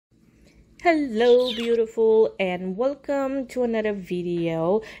Hello beautiful, and welcome to another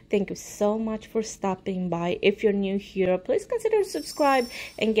video. Thank you so much for stopping by. If you're new here, please consider subscribe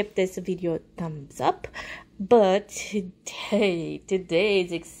and give this video a thumbs up. But today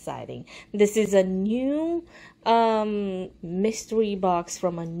is exciting. This is a new mystery box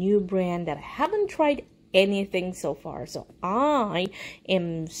from a new brand that I haven't tried anything so far, so I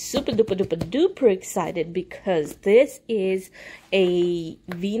am super duper excited because this is a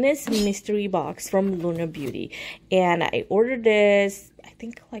Venus mystery box from Lunar Beauty, and I ordered this I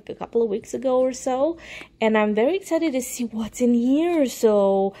think like a couple of weeks ago or so, and I'm very excited to see what's in here.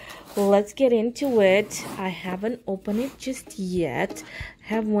 So let's get into it. I haven't opened it just yet. I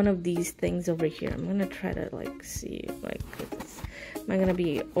have one of these things over here. I'm gonna try to like see, like, am I gonna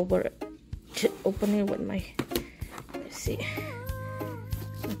be over to open it with my, let's see.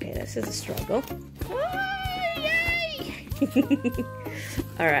 Okay, this is a struggle. Oh, yay!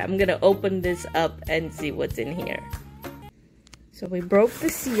 Alright, I'm gonna open this up and see what's in here. So we broke the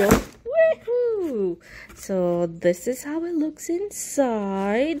seal. Woohoo! So this is how it looks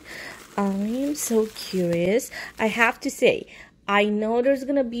inside. I am so curious. I have to say, I know there's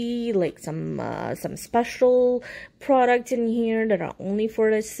gonna be like some special products in here that are only for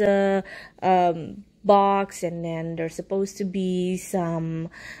this box, and then there's supposed to be some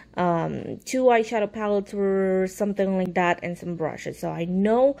 2 eyeshadow palettes or something like that, and some brushes. So I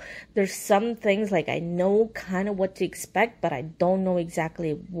know there's some things, like I know kind of what to expect, but I don't know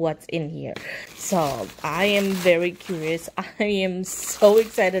exactly what's in here. So I am very curious. I am so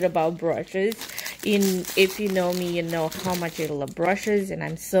excited about brushes. If you know me, you know how much I love brushes, and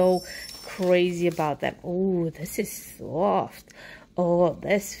I'm so crazy about them. Oh, this is soft. Oh,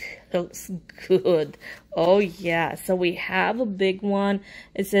 this feels good. Oh yeah, so we have a big one.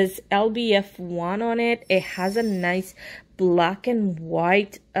 It says LBF1 on it. It has a nice black and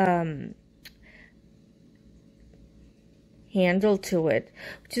white handle to it,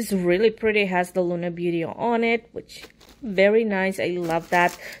 which is really pretty. It has the Lunar Beauty on it, which very nice. I love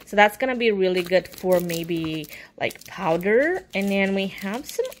that. So that's gonna be really good for maybe like powder. And then we have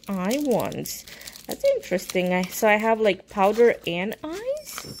some eye ones. That's interesting. So I have like powder and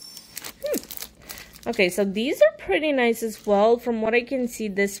eyes. Okay, so these are pretty nice as well. From what I can see,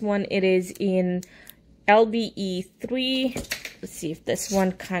 this one, it is in LBE3. Let's see if this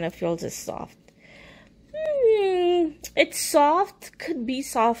one kind of feels as soft. It's soft, could be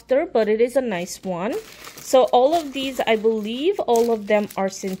softer, but it is a nice one. So all of these, I believe all of them are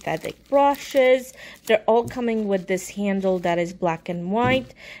synthetic brushes. They're all coming with this handle that is black and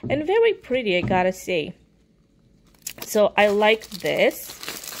white and very pretty, I gotta say. So I like this.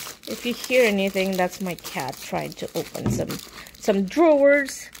 If you hear anything, that's my cat trying to open some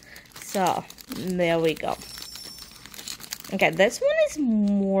drawers. So there we go. Okay, this one is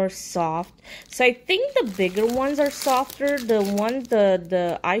more soft. So I think the bigger ones are softer.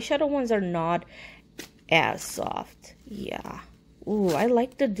 The eyeshadow ones are not as soft. Yeah. Ooh, I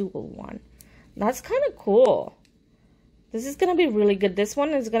like the dual one. That's kind of cool. This is gonna be really good. This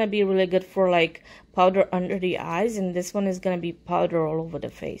one is gonna be really good for like powder under the eyes, and this one is gonna be powder all over the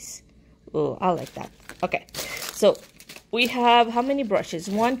face. Ooh, I like that. Okay, so we have how many brushes?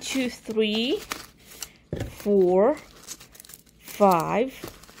 1, 2, 3, 4,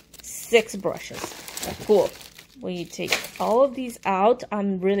 5, 6 brushes. Cool. We take all of these out.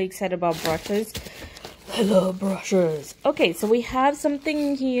 I'm really excited about brushes. I love brushes. Okay, so we have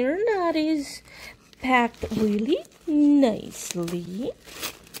something here that is packed really nicely.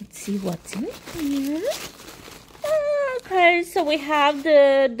 Let's see what's in here. Okay, so we have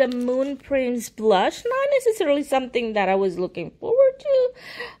the Moon Prince blush. Not necessarily something that I was looking forward to,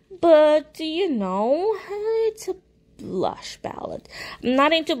 but you know, it's a blush palette. I'm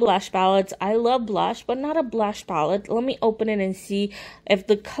not into blush palettes. I love blush, but not a blush palette. Let me open it and see if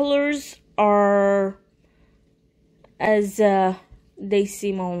the colors are as they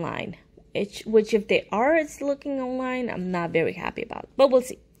seem online. Which if they are, it's looking online, I'm not very happy about. But we'll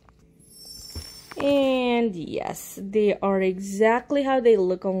see. And yes, they are exactly how they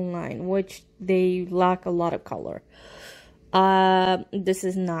look online, which they lack a lot of color. This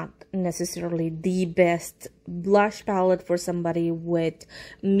is not necessarily the best blush palette for somebody with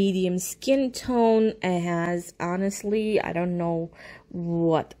medium skin tone. It has, honestly, I don't know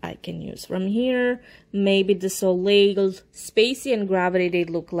what I can use from here. Maybe the Soleil, Spacey, and Gravity, they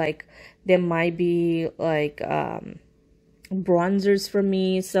look like they might be like bronzers for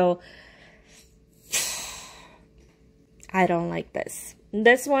me. So I don't like this.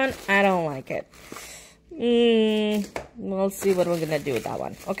 This one, I don't like it. We'll see what we're gonna do with that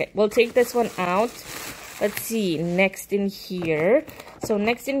one. Okay, we'll take this one out. Let's see, next in here. So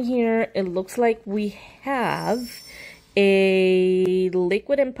next in here, it looks like we have a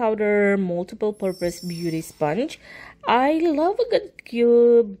liquid and powder multiple purpose beauty sponge. I love a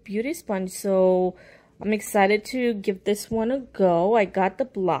good beauty sponge, so I'm excited to give this one a go. I got the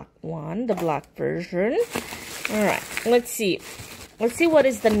black one, the black version. All right, let's see what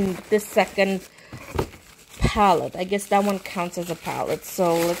is the second palette. I guess that one counts as a palette,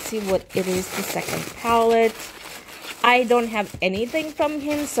 so let's see what it is, the second palette. I don't have anything from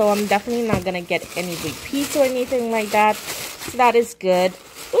him, so I'm definitely not gonna get any repeats or anything like that. So that is good.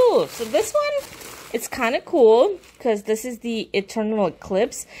 Ooh, so this one, it's kind of cool because this is the Eternal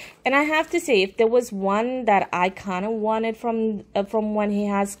Eclipse, and I have to say, if there was one that I kind of wanted from what he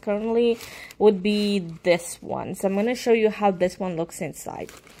has currently, would be this one. So I'm gonna show you how this one looks inside.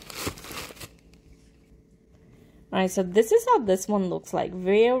 Alright, so this is how this one looks like.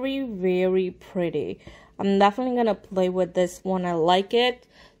 Very, very pretty. I'm definitely going to play with this one. I like it.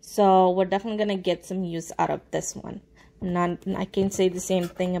 So we're definitely going to get some use out of this one. I can say the same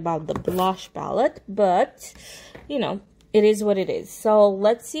thing about the blush palette, but, you know, it is what it is. So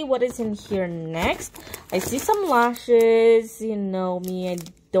let's see what is in here next. I see some lashes. You know me, I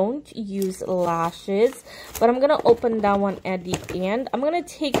don't use lashes, but I'm gonna open that one at the end. I'm gonna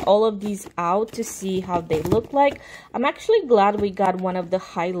take all of these out to see how they look like. I'm actually glad we got one of the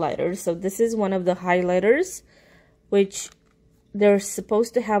highlighters. So this is one of the highlighters, which they're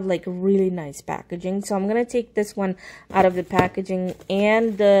supposed to have like really nice packaging. So I'm gonna take this one out of the packaging.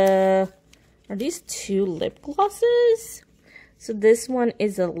 And are these two lip glosses? So this one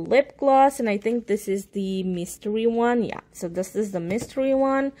is a lip gloss, and I think this is the mystery one. Yeah, so this is the mystery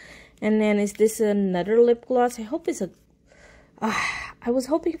one. And then is this another lip gloss? I hope it's a... I was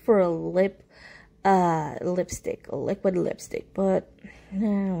hoping for a lipstick, a liquid lipstick, but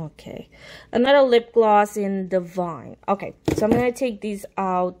no, okay. Another lip gloss in Divine. Okay, so I'm going to take these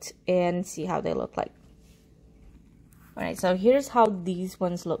out and see how they look like. Alright, so here's how these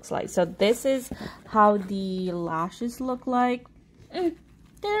ones looks like. So this is how the lashes look like.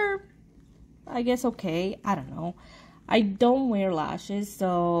 They're, I guess, okay. I don't know. I don't wear lashes,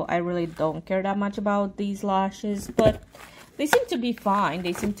 so I really don't care that much about these lashes. But they seem to be fine.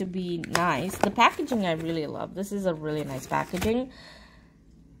 They seem to be nice. The packaging I really love. This is a really nice packaging.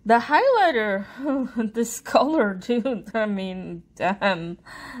 The highlighter, this color too. I mean, damn.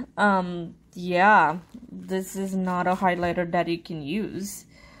 Yeah, this is not a highlighter that you can use.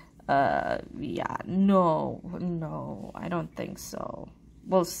 Yeah, no, I don't think so.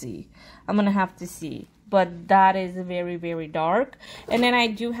 We'll see. I'm gonna have to see. But that is very, very dark. And then I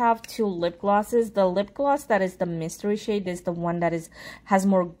do have two lip glosses. The lip gloss that is the mystery shade is the one that has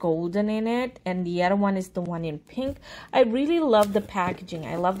more golden in it. And the other one is the one in pink. I really love the packaging.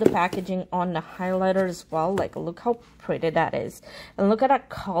 I love the packaging on the highlighter as well. Like, look how pretty that is. And look at that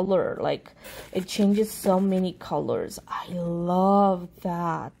color. Like, it changes so many colors. I love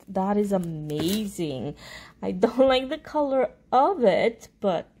that. That is amazing. I don't like the color of it,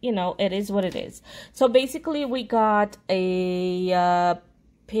 but, you know, it is what it is. So basically, we got a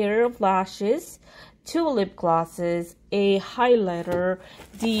pair of lashes, two lip glosses, a highlighter,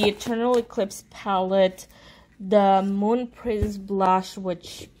 the Eternal Eclipse palette, the Moon Prince blush,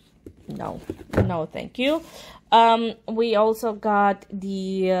 which, no, thank you. We also got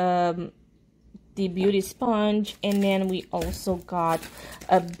the beauty sponge, and then we also got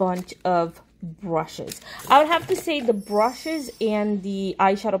a bunch of brushes. I would have to say the brushes and the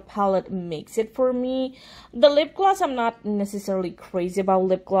eyeshadow palette makes it for me. The lip gloss, I'm not necessarily crazy about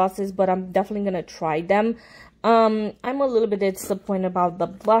lip glosses, but I'm definitely gonna try them. I'm a little bit disappointed about the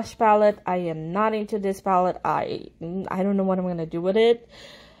blush palette. I am not into this palette. I don't know what I'm gonna do with it.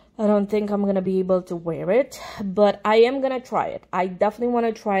 I don't think I'm gonna be able to wear it, but I am gonna try it. I definitely want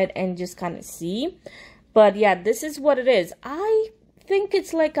to try it and just kind of see. But yeah, this is what it is. I think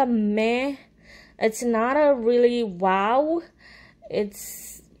it's like a meh. It's not a really wow.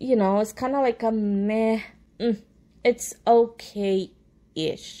 It's, you know, it's kind of like a meh. It's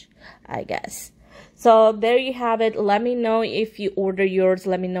okay-ish, I guess. So there you have it. Let me know if you order yours.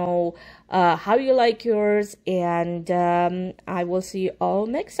 Let me know how you like yours. And I will see you all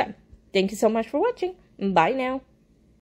next time. Thank you so much for watching. Bye now.